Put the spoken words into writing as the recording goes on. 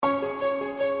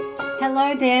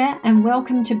Hello there and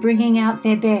welcome to Bringing Out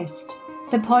Their Best,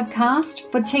 the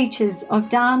podcast for teachers of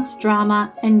dance,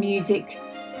 drama and music.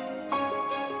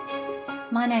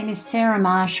 My name is Sarah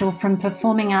Marshall from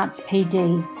Performing Arts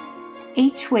PD.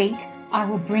 Each week I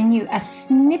will bring you a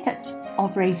snippet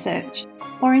of research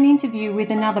or an interview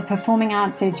with another performing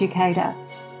arts educator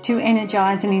to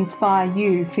energise and inspire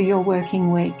you for your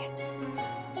working week.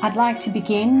 I'd like to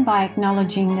begin by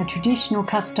acknowledging the traditional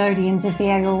custodians of the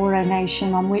Eora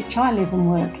Nation on which I live and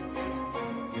work.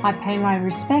 I pay my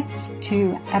respects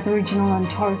to Aboriginal and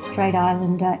Torres Strait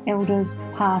Islander elders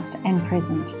past and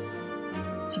present.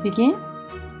 To begin,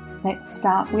 let's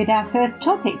start with our first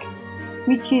topic,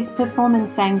 which is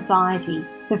performance anxiety,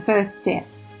 the first step.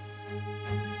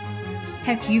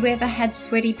 Have you ever had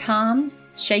sweaty palms,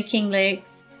 shaking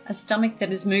legs, a stomach that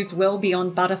has moved well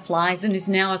beyond butterflies and is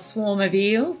now a swarm of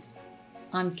eels?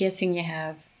 I'm guessing you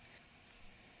have.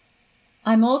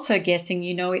 I'm also guessing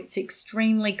you know it's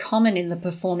extremely common in the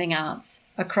performing arts,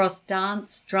 across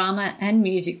dance, drama and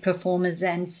music performers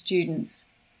and students.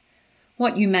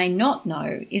 What you may not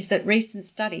know is that recent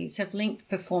studies have linked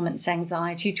performance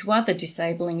anxiety to other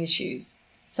disabling issues,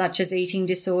 such as eating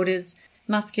disorders,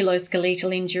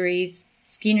 musculoskeletal injuries,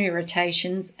 skin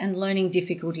irritations and learning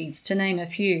difficulties, to name a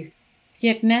few.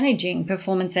 Yet managing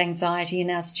performance anxiety in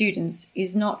our students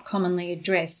is not commonly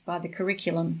addressed by the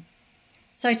curriculum.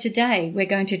 So today we're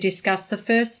going to discuss the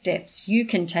first steps you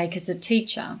can take as a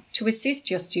teacher to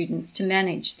assist your students to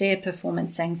manage their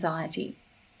performance anxiety.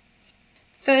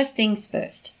 First things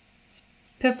first.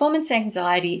 Performance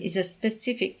anxiety is a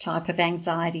specific type of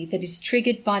anxiety that is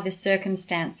triggered by the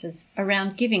circumstances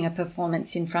around giving a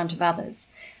performance in front of others.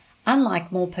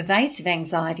 Unlike more pervasive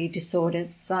anxiety disorders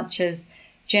such as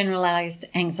generalized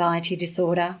anxiety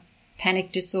disorder,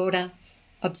 panic disorder,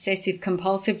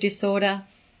 obsessive-compulsive disorder,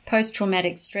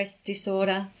 post-traumatic stress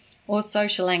disorder, or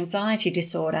social anxiety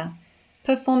disorder,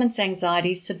 performance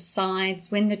anxiety subsides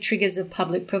when the triggers of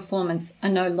public performance are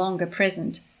no longer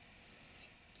present.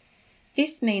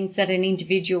 This means that an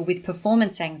individual with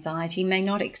performance anxiety may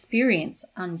not experience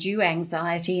undue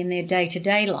anxiety in their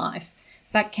day-to-day life,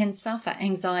 but can suffer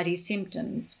anxiety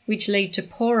symptoms which lead to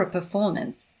poorer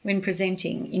performance when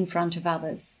presenting in front of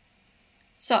others.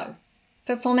 So,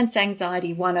 Performance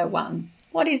Anxiety 101.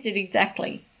 What is it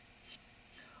exactly?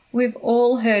 We've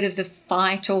all heard of the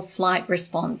fight or flight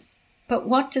response, but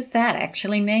what does that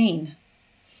actually mean?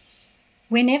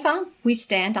 Whenever we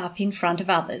stand up in front of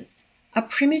others, a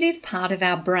primitive part of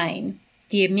our brain,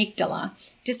 the amygdala,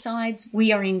 decides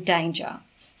we are in danger,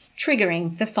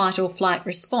 triggering the fight or flight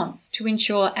response to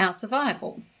ensure our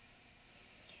survival.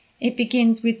 It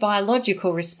begins with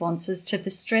biological responses to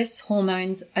the stress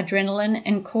hormones adrenaline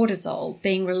and cortisol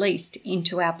being released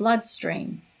into our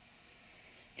bloodstream.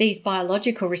 These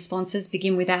biological responses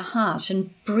begin with our heart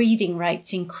and breathing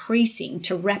rates increasing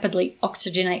to rapidly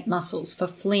oxygenate muscles for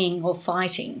fleeing or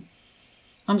fighting.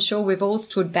 I'm sure we've all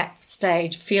stood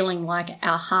backstage feeling like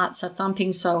our hearts are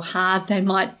thumping so hard they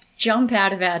might jump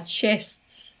out of our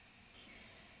chests.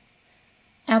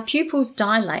 Our pupils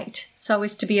dilate so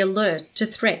as to be alert to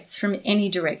threats from any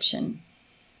direction.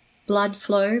 Blood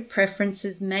flow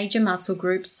preferences major muscle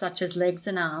groups such as legs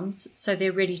and arms, so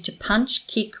they're ready to punch,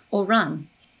 kick or run.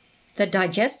 The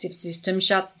digestive system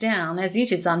shuts down as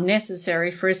it is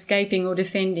unnecessary for escaping or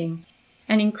defending.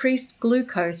 An increased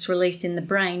glucose release in the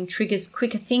brain triggers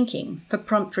quicker thinking for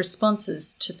prompt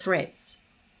responses to threats.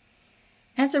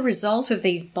 As a result of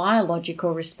these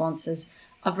biological responses,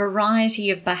 a variety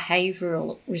of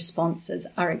behavioural responses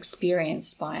are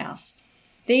experienced by us.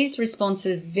 These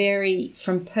responses vary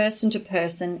from person to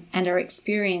person and are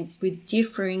experienced with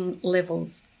differing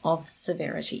levels of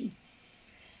severity.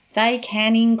 They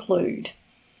can include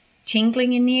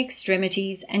tingling in the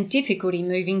extremities and difficulty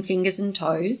moving fingers and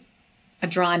toes, a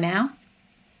dry mouth,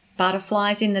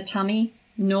 butterflies in the tummy,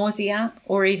 nausea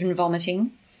or even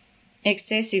vomiting,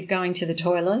 excessive going to the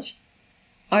toilet,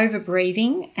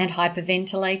 overbreathing and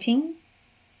hyperventilating,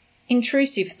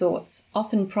 intrusive thoughts,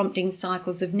 often prompting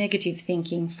cycles of negative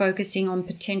thinking focusing on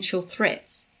potential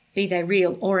threats, be they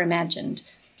real or imagined,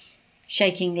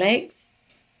 shaking legs,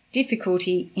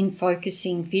 difficulty in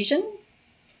focusing vision,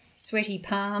 sweaty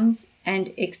palms,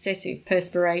 and excessive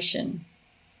perspiration.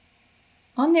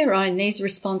 On their own, these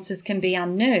responses can be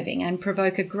unnerving and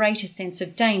provoke a greater sense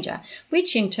of danger,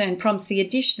 which in turn prompts the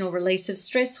additional release of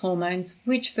stress hormones,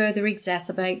 which further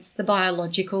exacerbates the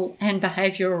biological and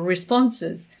behavioural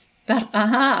responses. But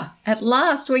at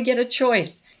last we get a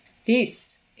choice.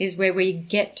 This is where we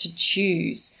get to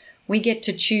choose. We get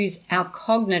to choose our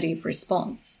cognitive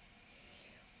response.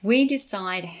 We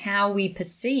decide how we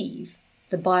perceive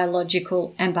the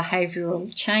biological and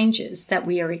behavioural changes that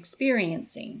we are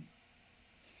experiencing.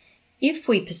 If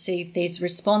we perceive these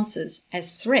responses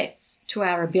as threats to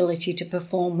our ability to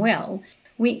perform well,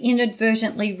 we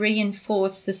inadvertently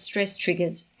reinforce the stress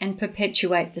triggers and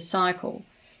perpetuate the cycle,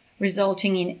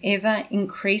 resulting in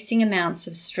ever-increasing amounts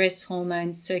of stress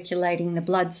hormones circulating the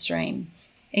bloodstream,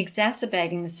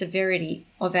 exacerbating the severity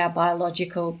of our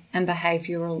biological and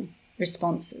behavioural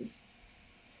responses.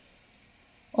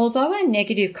 Although our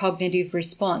negative cognitive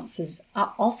responses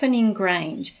are often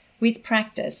ingrained, with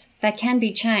practice they can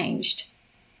be changed.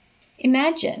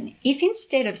 Imagine if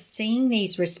instead of seeing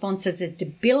these responses as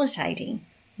debilitating,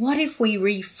 what if we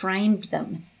reframed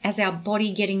them as our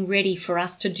body getting ready for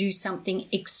us to do something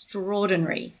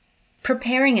extraordinary,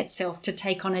 preparing itself to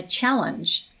take on a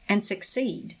challenge and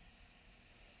succeed?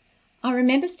 I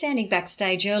remember standing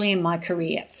backstage early in my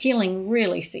career, feeling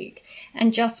really sick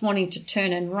and just wanting to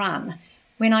turn and run,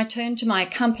 when I turned to my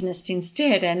accompanist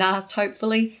instead and asked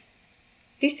hopefully,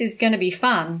 "This is going to be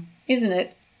fun, isn't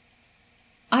it?"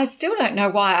 I still don't know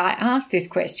why I asked this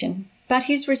question, but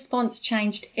his response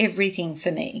changed everything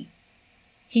for me.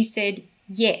 He said,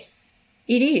 "Yes,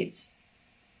 it is."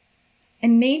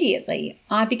 Immediately,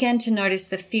 I began to notice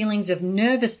the feelings of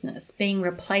nervousness being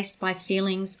replaced by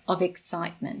feelings of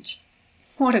excitement.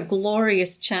 What a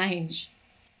glorious change.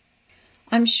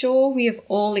 I'm sure we have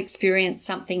all experienced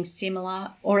something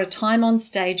similar, or a time on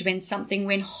stage when something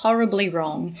went horribly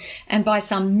wrong, and by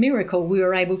some miracle we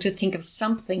were able to think of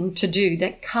something to do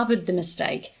that covered the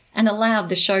mistake and allowed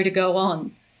the show to go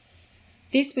on.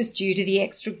 This was due to the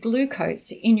extra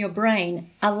glucose in your brain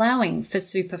allowing for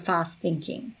super fast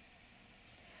thinking.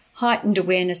 Heightened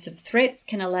awareness of threats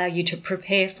can allow you to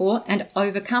prepare for and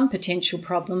overcome potential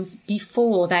problems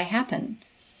before they happen.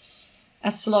 A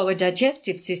slower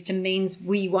digestive system means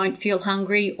we won't feel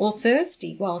hungry or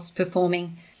thirsty whilst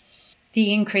performing.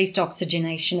 The increased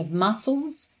oxygenation of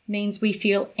muscles means we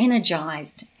feel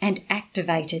energised and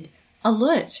activated,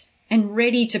 alert and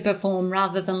ready to perform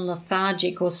rather than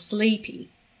lethargic or sleepy.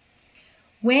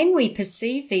 When we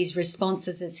perceive these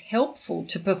responses as helpful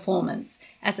to performance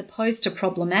as opposed to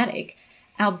problematic,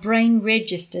 our brain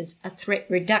registers a threat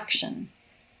reduction.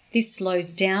 This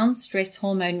slows down stress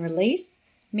hormone release,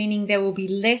 meaning there will be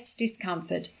less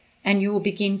discomfort and you will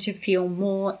begin to feel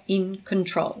more in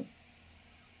control.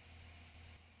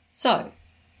 So,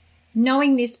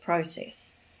 knowing this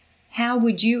process, how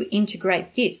would you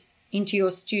integrate this into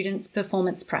your students'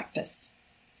 performance practice?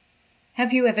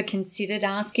 Have you ever considered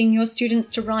asking your students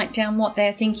to write down what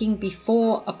they're thinking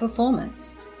before a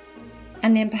performance?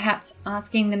 And then perhaps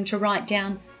asking them to write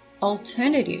down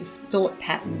alternative thought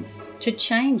patterns to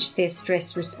change their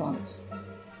stress response?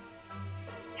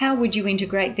 How would you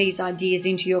integrate these ideas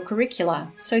into your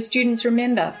curricula so students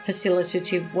remember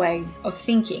facilitative ways of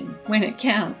thinking when it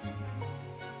counts?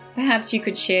 Perhaps you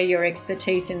could share your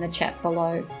expertise in the chat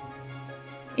below.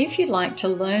 If you'd like to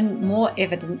learn more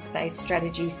evidence-based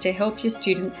strategies to help your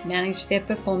students manage their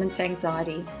performance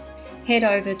anxiety, head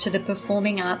over to the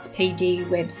Performing Arts PD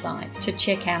website to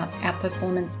check out our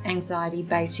Performance Anxiety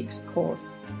Basics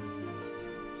course.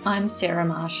 I'm Sarah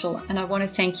Marshall and I want to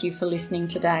thank you for listening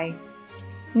today.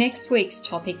 Next week's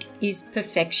topic is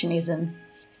perfectionism.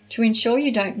 To ensure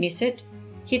you don't miss it,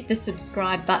 hit the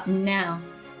subscribe button now.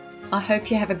 I hope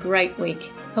you have a great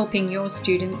week helping your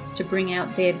students to bring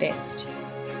out their best.